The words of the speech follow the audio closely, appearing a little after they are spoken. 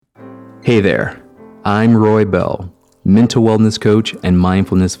Hey there, I'm Roy Bell, mental wellness coach and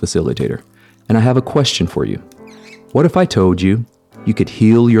mindfulness facilitator, and I have a question for you. What if I told you you could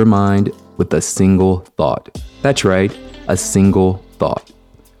heal your mind with a single thought? That's right, a single thought.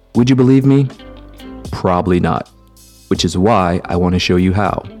 Would you believe me? Probably not, which is why I want to show you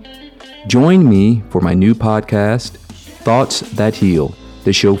how. Join me for my new podcast, Thoughts That Heal,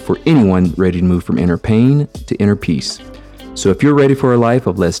 the show for anyone ready to move from inner pain to inner peace. So if you're ready for a life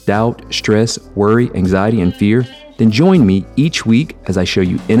of less doubt, stress, worry, anxiety, and fear, then join me each week as I show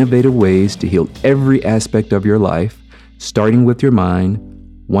you innovative ways to heal every aspect of your life, starting with your mind,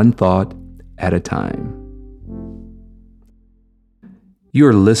 one thought at a time.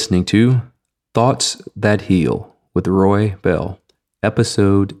 You're listening to Thoughts That Heal with Roy Bell,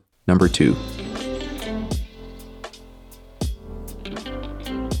 episode number 2.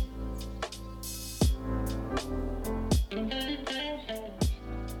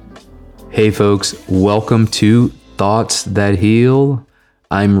 Hey folks, welcome to Thoughts That Heal.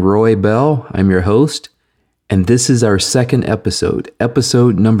 I'm Roy Bell, I'm your host, and this is our second episode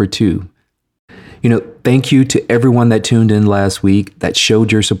number 2. Thank you to everyone that tuned in last week, that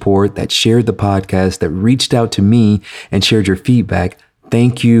showed your support, that shared the podcast, that reached out to me and shared your feedback.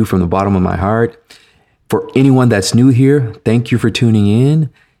 Thank you from the bottom of my heart. For anyone that's new here, thank you for tuning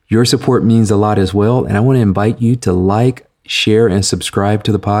in. Your support means a lot as well, and I want to invite you to like, share, and subscribe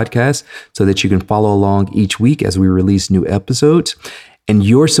to the podcast so that you can follow along each week as we release new episodes. And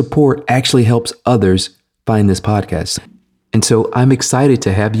your support actually helps others find this podcast. And so I'm excited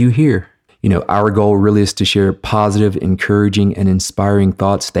to have you here. Our goal really is to share positive, encouraging, and inspiring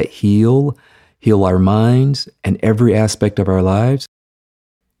thoughts that heal our minds and every aspect of our lives.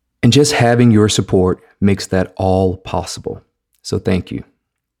 And just having your support makes that all possible. So thank you.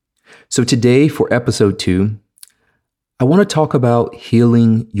 So today for episode 2, I want to talk about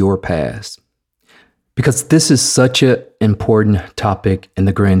healing your past, because this is such an important topic in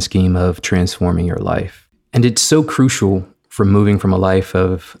the grand scheme of transforming your life. And it's so crucial for moving from a life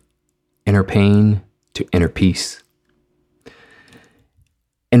of inner pain to inner peace.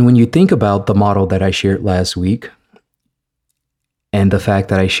 And when you think about the model that I shared last week, and the fact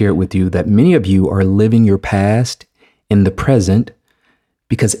that I shared with you that many of you are living your past in the present,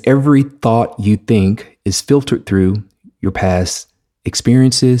 because every thought you think is filtered through your past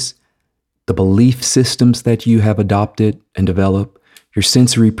experiences, the belief systems that you have adopted and developed, your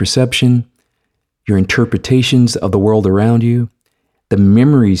sensory perception, your interpretations of the world around you, the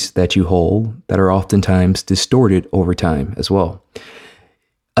memories that you hold that are oftentimes distorted over time as well.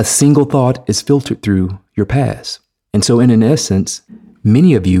 A single thought is filtered through your past. And so in essence,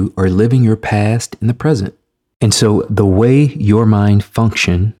 many of you are living your past in the present. And so the way your mind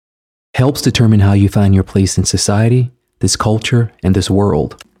functions helps determine how you find your place in society, this culture, and this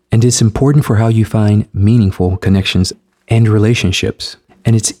world. And it's important for how you find meaningful connections and relationships.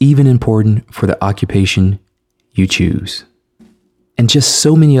 And it's even important for the occupation you choose. And just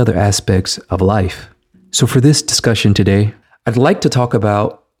so many other aspects of life. So for this discussion today, I'd like to talk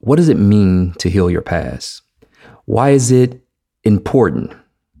about what does it mean to heal your past? Why is it important?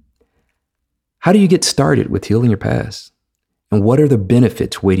 How do you get started with healing your past? And what are the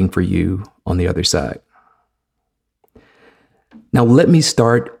benefits waiting for you on the other side? Now, let me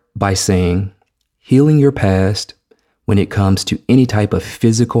start by saying healing your past when it comes to any type of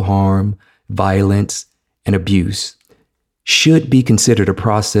physical harm, violence, and abuse should be considered a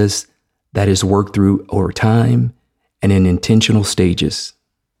process that is worked through over time and in intentional stages.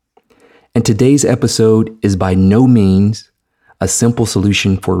 And today's episode is by no means a simple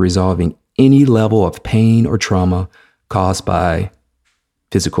solution for resolving any level of pain or trauma caused by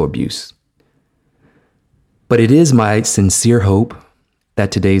physical abuse. But it is my sincere hope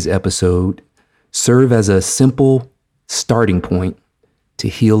that today's episode serve as a simple starting point to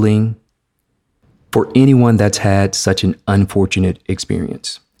healing for anyone that's had such an unfortunate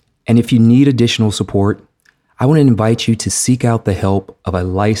experience. And if you need additional support, I want to invite you to seek out the help of a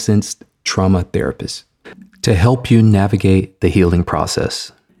licensed trauma therapist to help you navigate the healing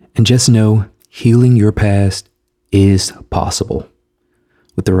process. And just know, healing your past is possible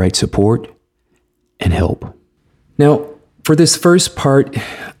with the right support and help. Now, for this first part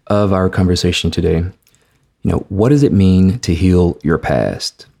of our conversation today, what does it mean to heal your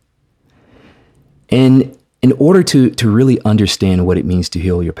past? And in order to really understand what it means to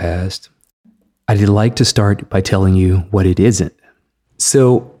heal your past, I'd like to start by telling you what it isn't.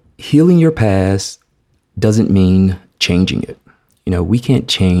 So healing your past doesn't mean changing it. We can't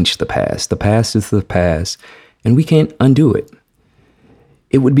change the past. The past is the past, and we can't undo it.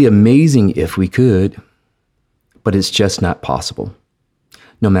 It would be amazing if we could, but it's just not possible.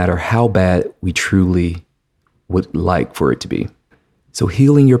 no matter how bad we truly would like for it to be. So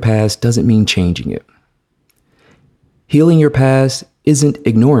healing your past doesn't mean changing it. Healing your past isn't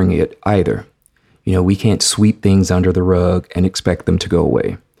ignoring it either. We can't sweep things under the rug and expect them to go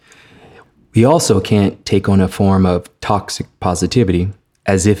away. We also can't take on a form of toxic positivity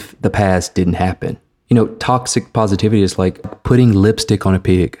as if the past didn't happen. Toxic positivity is like putting lipstick on a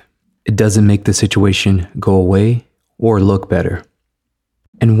pig. It doesn't make the situation go away or look better.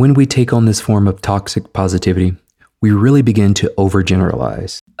 And when we take on this form of toxic positivity, we really begin to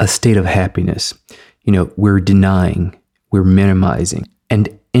overgeneralize a state of happiness. We're denying, we're minimizing,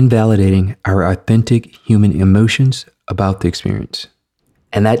 and invalidating our authentic human emotions about the experience.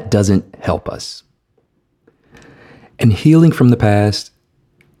 And that doesn't help us. And healing from the past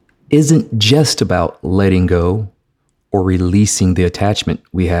isn't just about letting go or releasing the attachment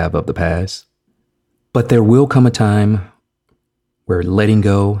we have of the past, but there will come a time where letting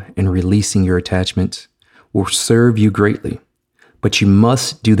go and releasing your attachments will serve you greatly, but you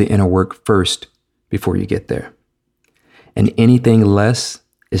must do the inner work first before you get there. And anything less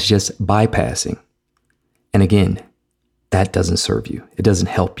is just bypassing. And again, that doesn't serve you. It doesn't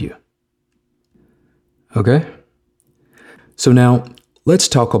help you. Okay? So now let's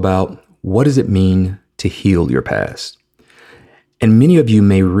talk about what does it mean to heal your past. And many of you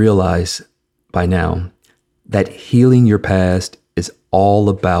may realize by now that healing your past is all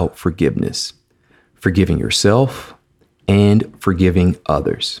about forgiveness, forgiving yourself and forgiving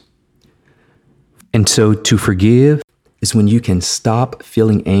others. And so to forgive is when you can stop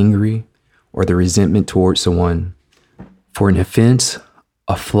feeling angry or the resentment towards someone for an offense,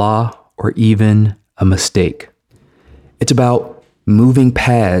 a flaw, or even a mistake. It's about moving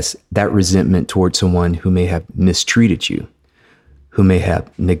past that resentment towards someone who may have mistreated you, who may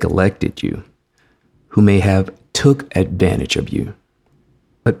have neglected you, who may have took advantage of you.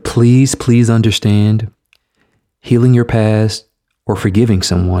 But please understand, healing your past or forgiving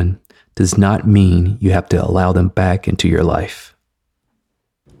someone does not mean you have to allow them back into your life.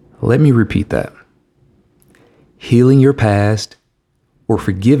 Let me repeat that. Healing your past or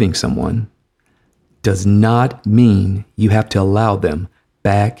forgiving someone does not mean you have to allow them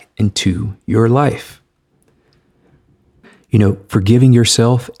back into your life. Forgiving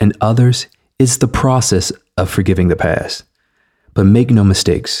yourself and others is the process of forgiving the past. But make no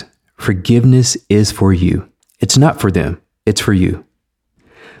mistakes, forgiveness is for you. It's not for them, it's for you.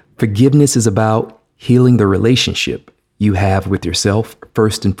 Forgiveness is about healing the relationship you have with yourself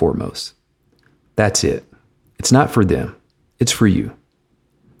first and foremost. That's it. It's not for them, it's for you.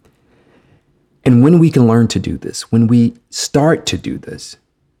 And when we can learn to do this, when we start to do this,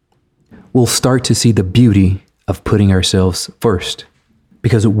 we'll start to see the beauty of putting ourselves first.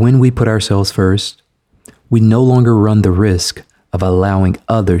 Because when we put ourselves first, we no longer run the risk of allowing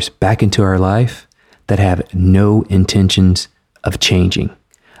others back into our life that have no intentions of changing,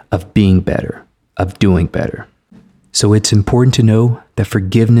 of being better, of doing better. So it's important to know that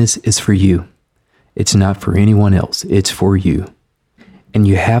forgiveness is for you. It's not for anyone else. It's for you. And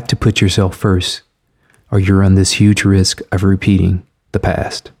you have to put yourself first, or you run this huge risk of repeating the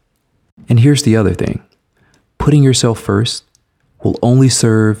past. And here's the other thing. Putting yourself first will only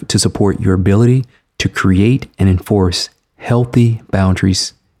serve to support your ability to create and enforce healthy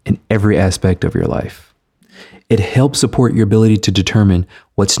boundaries in every aspect of your life. It helps support your ability to determine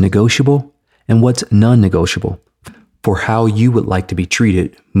what's negotiable and what's non-negotiable for how you would like to be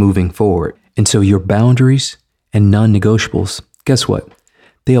treated moving forward. And so your boundaries and non-negotiables, guess what?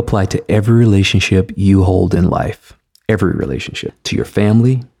 They apply to every relationship you hold in life. Every relationship. To your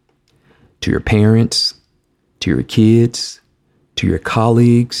family, to your parents, to your kids, to your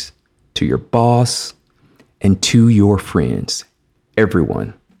colleagues, to your boss, and to your friends.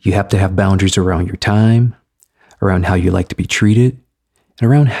 Everyone. You have to have boundaries around your time, around how you like to be treated, and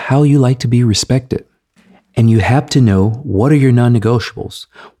around how you like to be respected. And you have to know what are your non-negotiables.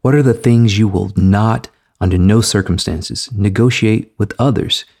 What are the things you will not, under no circumstances, negotiate with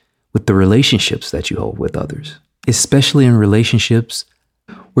others, with the relationships that you hold with others, especially in relationships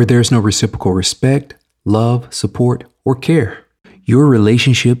where there's no reciprocal respect, love, support, or care. Your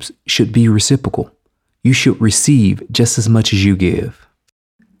relationships should be reciprocal. You should receive just as much as you give.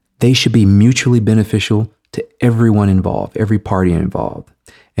 They should be mutually beneficial to everyone involved, every party involved.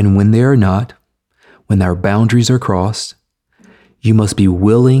 And when they are not, when our boundaries are crossed, you must be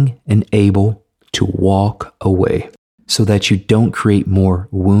willing and able to walk away so that you don't create more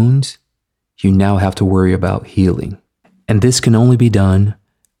wounds you now have to worry about healing. And this can only be done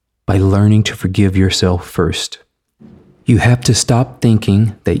by learning to forgive yourself first. You have to stop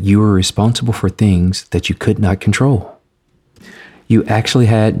thinking that you are responsible for things that you could not control. You actually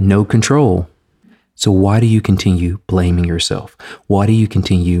had no control. So why do you continue blaming yourself? Why do you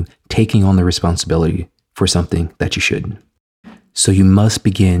continue taking on the responsibility for something that you shouldn't? So you must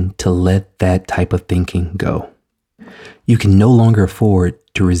begin to let that type of thinking go. You can no longer afford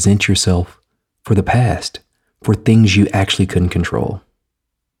to resent yourself for the past, for things you actually couldn't control.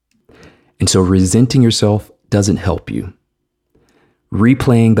 And so resenting yourself doesn't help you.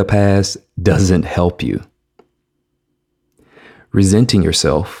 Replaying the past doesn't help you. Resenting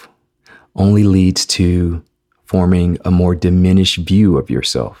yourself only leads to forming a more diminished view of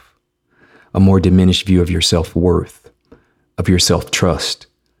yourself, a more diminished view of your self-worth, of your self-trust,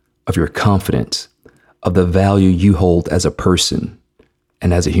 of your confidence, of the value you hold as a person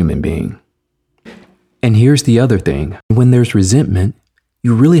and as a human being. And here's the other thing. When there's resentment,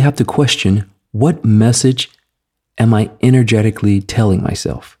 you really have to question, what message am I energetically telling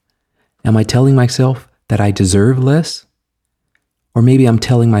myself? Am I telling myself that I deserve less? Or maybe I'm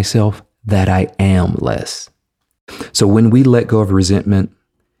telling myself that I am less. So when we let go of resentment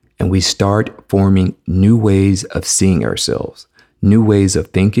and we start forming new ways of seeing ourselves, new ways of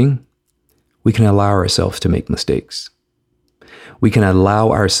thinking, we can allow ourselves to make mistakes. We can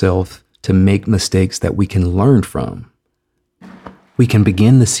allow ourselves to make mistakes that we can learn from. We can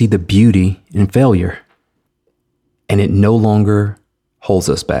begin to see the beauty in failure, and it no longer holds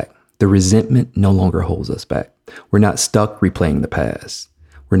us back. The resentment no longer holds us back. We're not stuck replaying the past.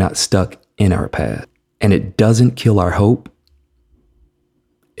 We're not stuck in our past. And it doesn't kill our hope.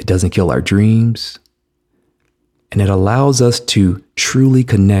 It doesn't kill our dreams. And it allows us to truly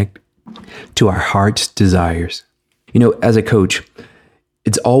connect to our heart's desires. You know, as a coach,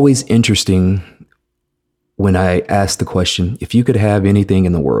 it's always interesting when I ask the question, if you could have anything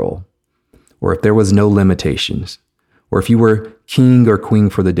in the world, or if there was no limitations, or if you were king or queen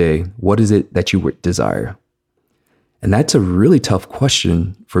for the day, what is it that you would desire? And that's a really tough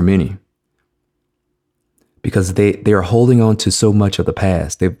question for many, because they are holding on to so much of the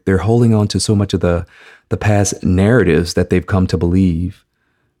past. They're holding on to so much of the past narratives that they've come to believe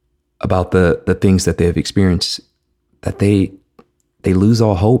about the things that they have experienced, that they lose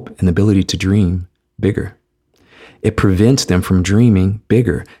all hope and the ability to dream bigger. It prevents them from dreaming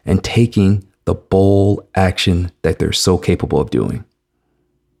bigger and taking the bold action that they're so capable of doing.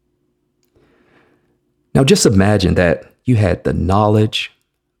 Now, just imagine that you had the knowledge,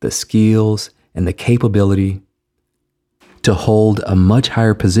 the skills, and the capability to hold a much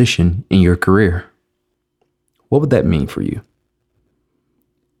higher position in your career. What would that mean for you?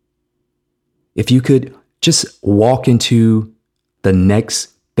 If you could just walk into the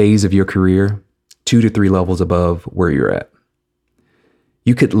next phase of your career 2 to 3 levels above where you're at,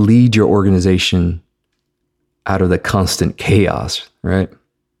 you could lead your organization out of the constant chaos, right?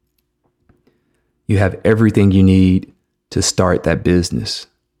 You have everything you need to start that business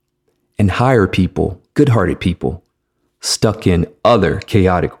and hire people, good-hearted people, stuck in other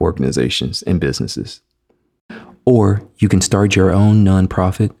chaotic organizations and businesses. Or you can start your own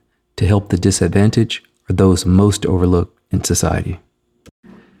nonprofit to help the disadvantaged or those most overlooked in society.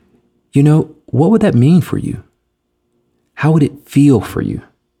 You know, what would that mean for you? How would it feel for you?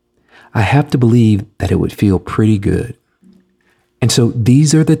 I have to believe that it would feel pretty good. And so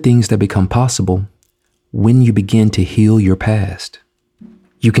these are the things that become possible when you begin to heal your past.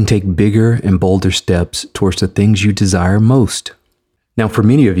 You can take bigger and bolder steps towards the things you desire most. Now, for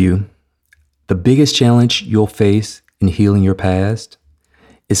many of you, the biggest challenge you'll face in healing your past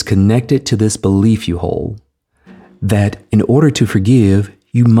is connected to this belief you hold that in order to forgive,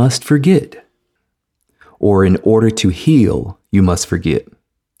 you must forget. Or in order to heal, you must forget.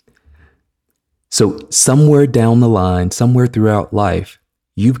 So somewhere down the line, somewhere throughout life,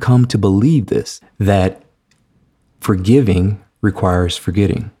 you've come to believe this, that forgiving requires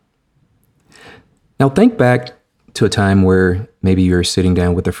forgetting. Now think back to a time where maybe you're sitting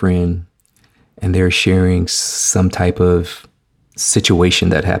down with a friend and they're sharing some type of situation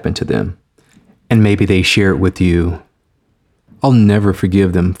that happened to them. And maybe they share it with you. I'll never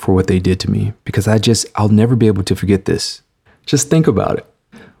forgive them for what they did to me because I'll never be able to forget this. Just think about it.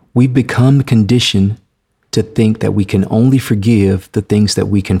 We've become conditioned to think that we can only forgive the things that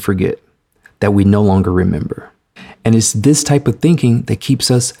we can forget, that we no longer remember. And it's this type of thinking that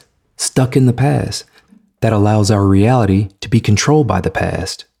keeps us stuck in the past, that allows our reality to be controlled by the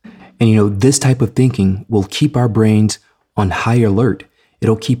past. And you know, this type of thinking will keep our brains on high alert.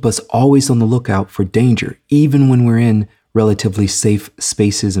 It'll keep us always on the lookout for danger, even when we're in relatively safe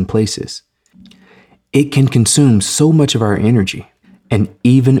spaces and places. It can consume so much of our energy and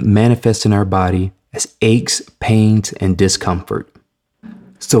even manifest in our body as aches, pains, and discomfort.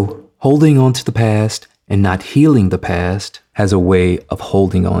 So holding on to the past And not healing the past has a way of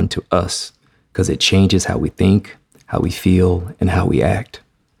holding on to us because it changes how we think, how we feel, and how we act.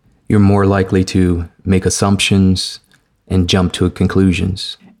 You're more likely to make assumptions and jump to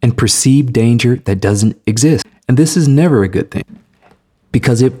conclusions and perceive danger that doesn't exist. And this is never a good thing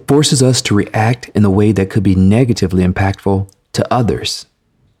because it forces us to react in a way that could be negatively impactful to others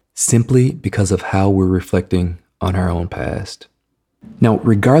simply because of how we're reflecting on our own past. Now,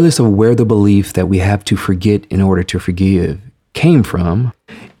 regardless of where the belief that we have to forget in order to forgive came from,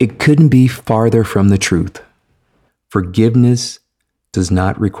 it couldn't be farther from the truth. Forgiveness does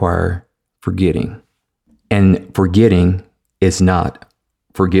not require forgetting, and forgetting is not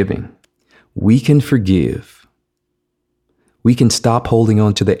forgiving. We can forgive. We can stop holding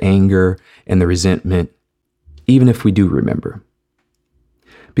on to the anger and the resentment, even if we do remember.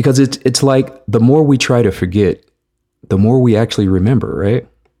 Because it's like the more we try to forget, the more we actually remember, right?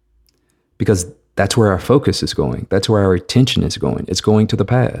 Because that's where our focus is going. That's where our attention is going. It's going to the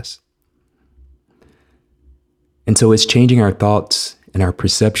past. And so it's changing our thoughts and our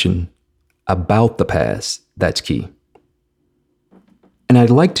perception about the past that's key. And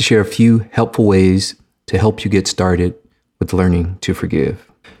I'd like to share a few helpful ways to help you get started with learning to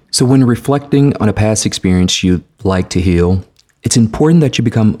forgive. So when reflecting on a past experience you'd like to heal, it's important that you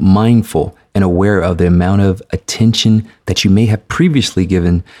become mindful and aware of the amount of attention that you may have previously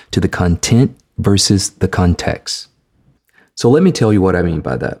given to the content versus the context. So let me tell you what I mean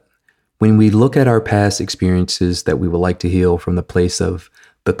by that. When we look at our past experiences that we would like to heal from the place of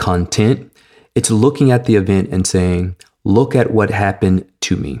the content, it's looking at the event and saying, look at what happened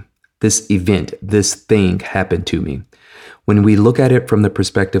to me. This event, this thing happened to me. When we look at it from the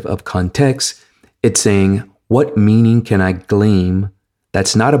perspective of context, it's saying, what meaning can I glean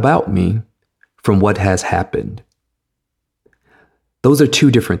that's not about me from what has happened? Those are two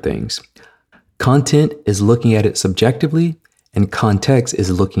different things. Content is looking at it subjectively, and context is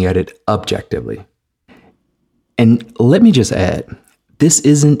looking at it objectively. And let me just add, this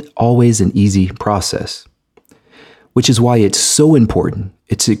isn't always an easy process, which is why it's so important.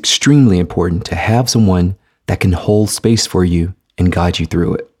 It's extremely important to have someone that can hold space for you and guide you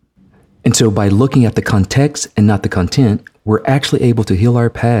through it. And so by looking at the context and not the content, we're actually able to heal our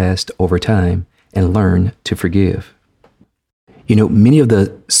past over time and learn to forgive. You know, many of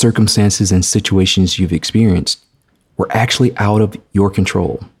the circumstances and situations you've experienced were actually out of your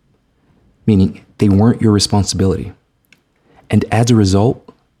control, meaning they weren't your responsibility. And as a result,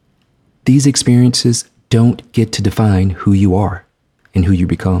 these experiences don't get to define who you are and who you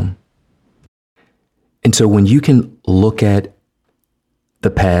become. And so when you can look at the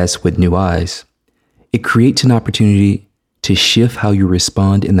past with new eyes, it creates an opportunity to shift how you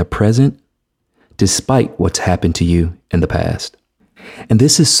respond in the present, despite what's happened to you in the past. And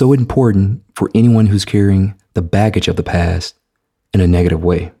this is so important for anyone who's carrying the baggage of the past in a negative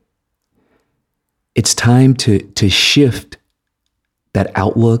way. It's time to shift that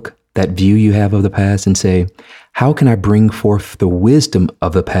outlook, that view you have of the past and say, how can I bring forth the wisdom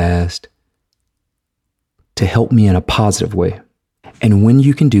of the past to help me in a positive way? And when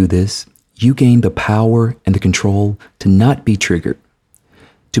you can do this, you gain the power and the control to not be triggered,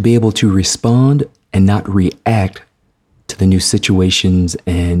 to be able to respond and not react to the new situations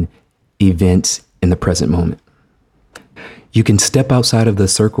and events in the present moment. You can step outside of the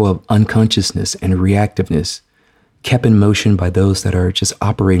circle of unconsciousness and reactiveness, kept in motion by those that are just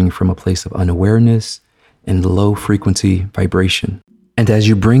operating from a place of unawareness and low frequency vibration. And as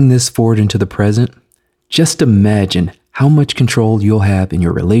you bring this forward into the present, just imagine how much control you'll have in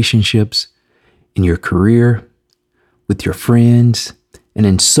your relationships, in your career, with your friends, and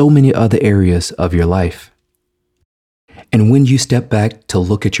in so many other areas of your life. And when you step back to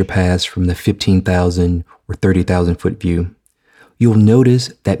look at your past from the 15,000 or 30,000 foot view, you'll notice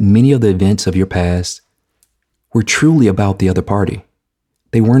that many of the events of your past were truly about the other party.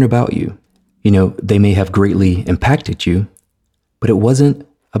 They weren't about you. You know, they may have greatly impacted you, but it wasn't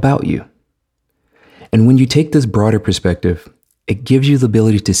about you. And when you take this broader perspective, it gives you the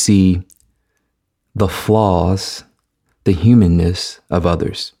ability to see the flaws, the humanness of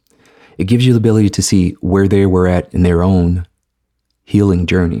others. It gives you the ability to see where they were at in their own healing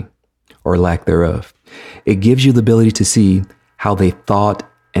journey or lack thereof. It gives you the ability to see how they thought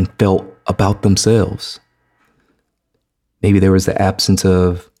and felt about themselves. Maybe there was the absence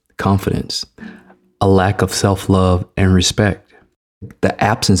of confidence, a lack of self-love and respect, the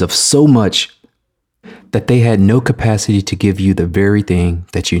absence of so much that they had no capacity to give you the very thing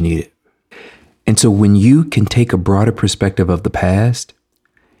that you needed. And so when you can take a broader perspective of the past,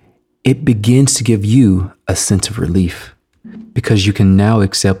 it begins to give you a sense of relief because you can now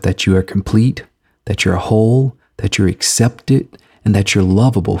accept that you are complete, that you're whole, that you're accepted, and that you're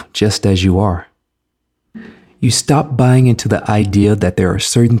lovable just as you are. You stop buying into the idea that there are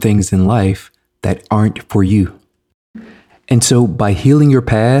certain things in life that aren't for you. And so by healing your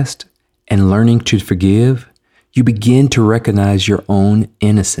past and learning to forgive, you begin to recognize your own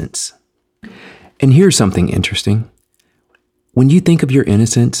innocence. And here's something interesting. When you think of your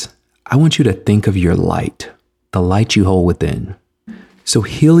innocence, I want you to think of your light, the light you hold within. So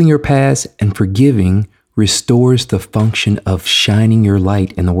healing your past and forgiving restores the function of shining your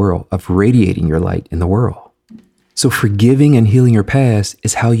light in the world, of radiating your light in the world. So forgiving and healing your past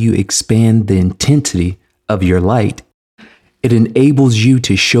is how you expand the intensity of your light. It enables you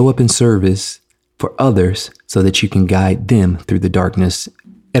to show up in service for others so that you can guide them through the darkness.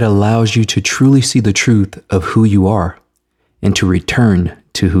 It allows you to truly see the truth of who you are and to return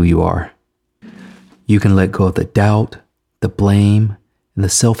to who you are. You can let go of the doubt, the blame, and the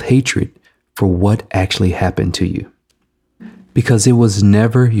self-hatred for what actually happened to you. Because it was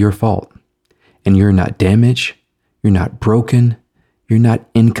never your fault, and you're not damaged, you're not broken, you're not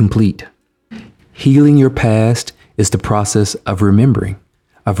incomplete. Healing your past is the process of remembering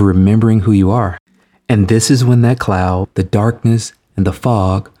who you are. And this is when that cloud, the darkness, and the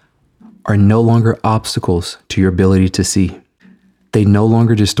fog are no longer obstacles to your ability to see. They no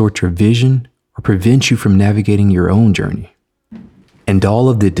longer distort your vision or prevent you from navigating your own journey. And all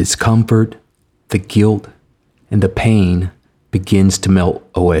of the discomfort, the guilt, and the pain begins to melt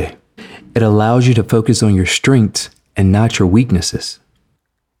away. It allows you to focus on your strengths and not your weaknesses.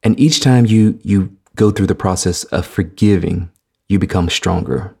 And each time you go through the process of forgiving, you become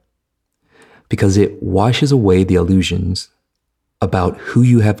stronger because it washes away the illusions about who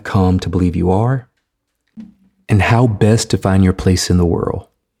you have come to believe you are and how best to find your place in the world.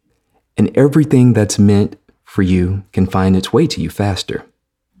 And everything that's meant for you can find its way to you faster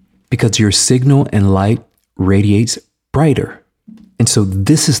because your signal and light radiates brighter. And so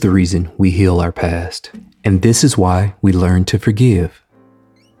this is the reason we heal our past. And this is why we learn to forgive.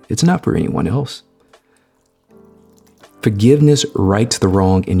 It's not for anyone else. Forgiveness rights the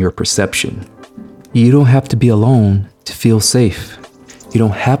wrong in your perception. You don't have to be alone to feel safe. You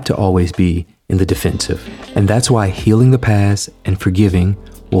don't have to always be in the defensive. And that's why healing the past and forgiving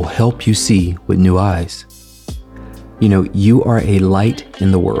will help you see with new eyes. You know, you are a light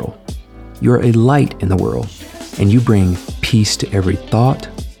in the world. You're a light in the world, and you bring peace to every thought,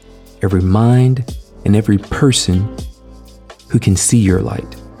 every mind, and every person who can see your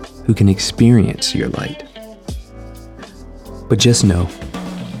light, who can experience your light. But just know,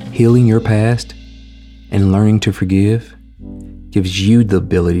 healing your past and learning to forgive gives you the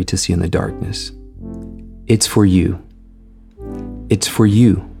ability to see in the darkness. It's for you. It's for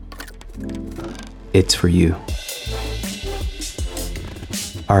you. It's for you.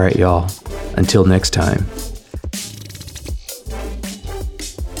 All right, y'all. Until next time.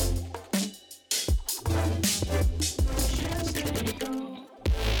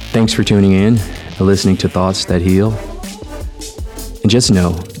 Thanks for tuning in and listening to Thoughts That Heal. And just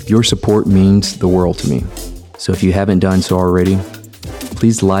know, your support means the world to me. So if you haven't done so already,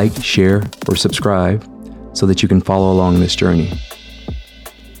 please like, share, or subscribe so that you can follow along this journey.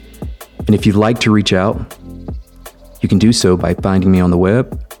 And if you'd like to reach out, you can do so by finding me on the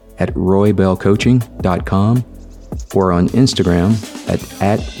web at roybellcoaching.com or on Instagram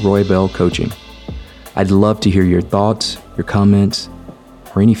at roybellcoaching. I'd love to hear your thoughts, your comments,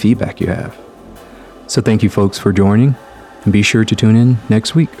 or any feedback you have. So thank you folks for joining, and be sure to tune in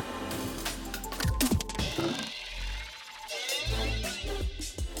next week.